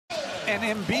And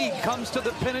Embiid comes to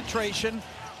the penetration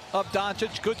of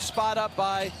Doncic. Good spot up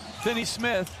by Finney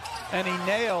Smith, and he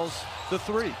nails the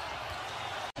three.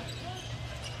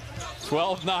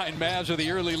 12-9 Mavs with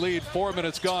the early lead. 4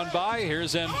 minutes gone by.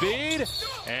 Here's Embiid,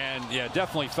 and yeah,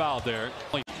 definitely fouled there.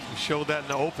 He showed that in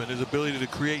the open, his ability to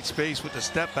create space with the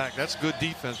step back. That's good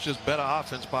defense, just better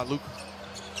offense by Luka.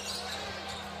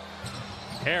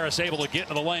 Harris able to get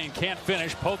into the lane, can't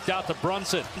finish, poked out to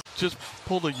Brunson. Just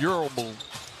pulled a Euro move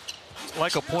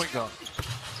like a point guard.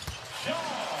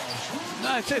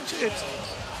 No, it's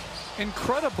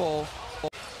incredible.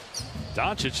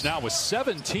 Doncic now with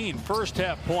 17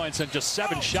 first-half points and just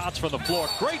 7 shots from the floor.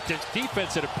 Great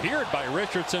defense. It appeared by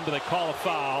Richardson, but they call a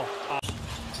foul.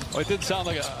 Well, it did sound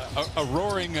like a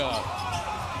roaring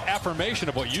affirmation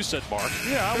of what you said, Mark.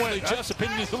 Yeah, I went. Jeff's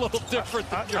opinion is a little different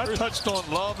than yours. I touched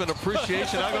on love and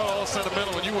appreciation. I got all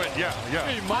sentimental, and you went, yeah.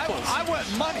 I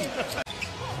went money.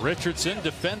 Richardson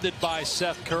defended by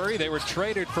Seth Curry. They were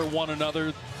traded for one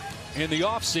another in the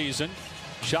offseason.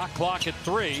 Shot clock at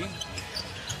 3.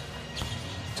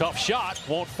 Tough shot,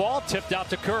 won't fall, tipped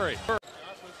out to Curry.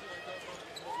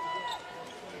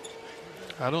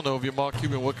 I don't know if you're Mark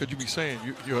Cuban, what could you be saying?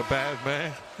 You're a bad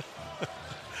man.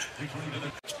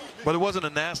 But it wasn't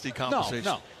a nasty conversation,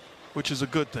 no. Which is a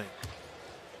good thing.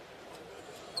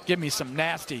 Give me some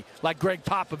nasty, like Greg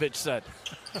Popovich said.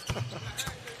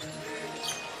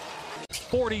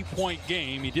 40-point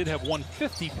game. He did have one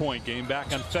 50-point game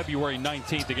back on February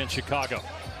 19th against Chicago.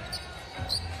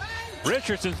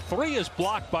 Richardson's 3 is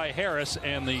blocked by Harris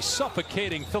and the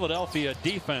suffocating Philadelphia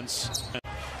defense.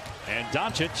 And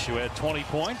Doncic, who had 20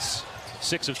 points,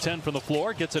 6 of 10 from the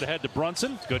floor, gets it ahead to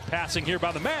Brunson. Good passing here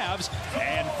by the Mavs.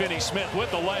 And Finney Smith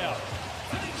with the layup.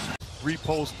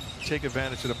 Repost, take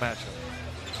advantage of the matchup.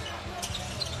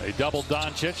 They double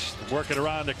Doncic, working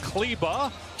around to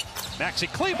Kleba. Maxi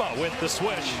Kleba with the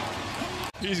swish.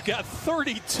 He's got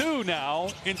 32 now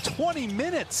in 20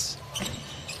 minutes.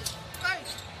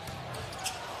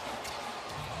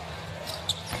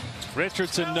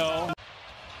 Richardson, no.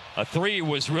 A 3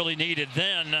 was really needed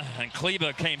then, and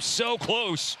Kleba came so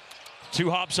close. 2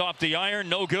 hops off the iron,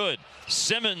 no good.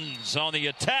 Simmons on the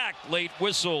attack, late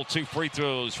whistle, 2 free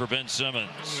throws for Ben Simmons.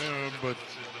 Yeah, but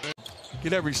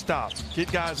get every stop,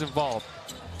 get guys involved,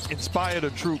 inspire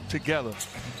the troop together.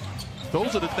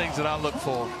 Those are the things that I look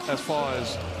for as far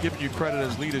as giving you credit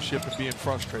as leadership and being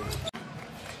frustrated.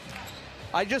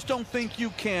 I just don't think you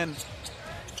can't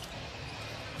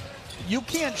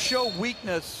show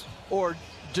weakness or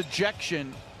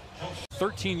dejection.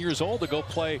 13 years old to go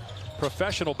play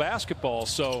professional basketball,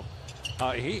 so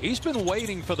he's been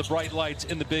waiting for the bright lights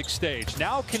in the big stage.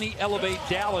 Now can he elevate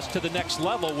Dallas to the next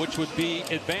level, which would be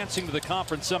advancing to the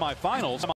conference semifinals?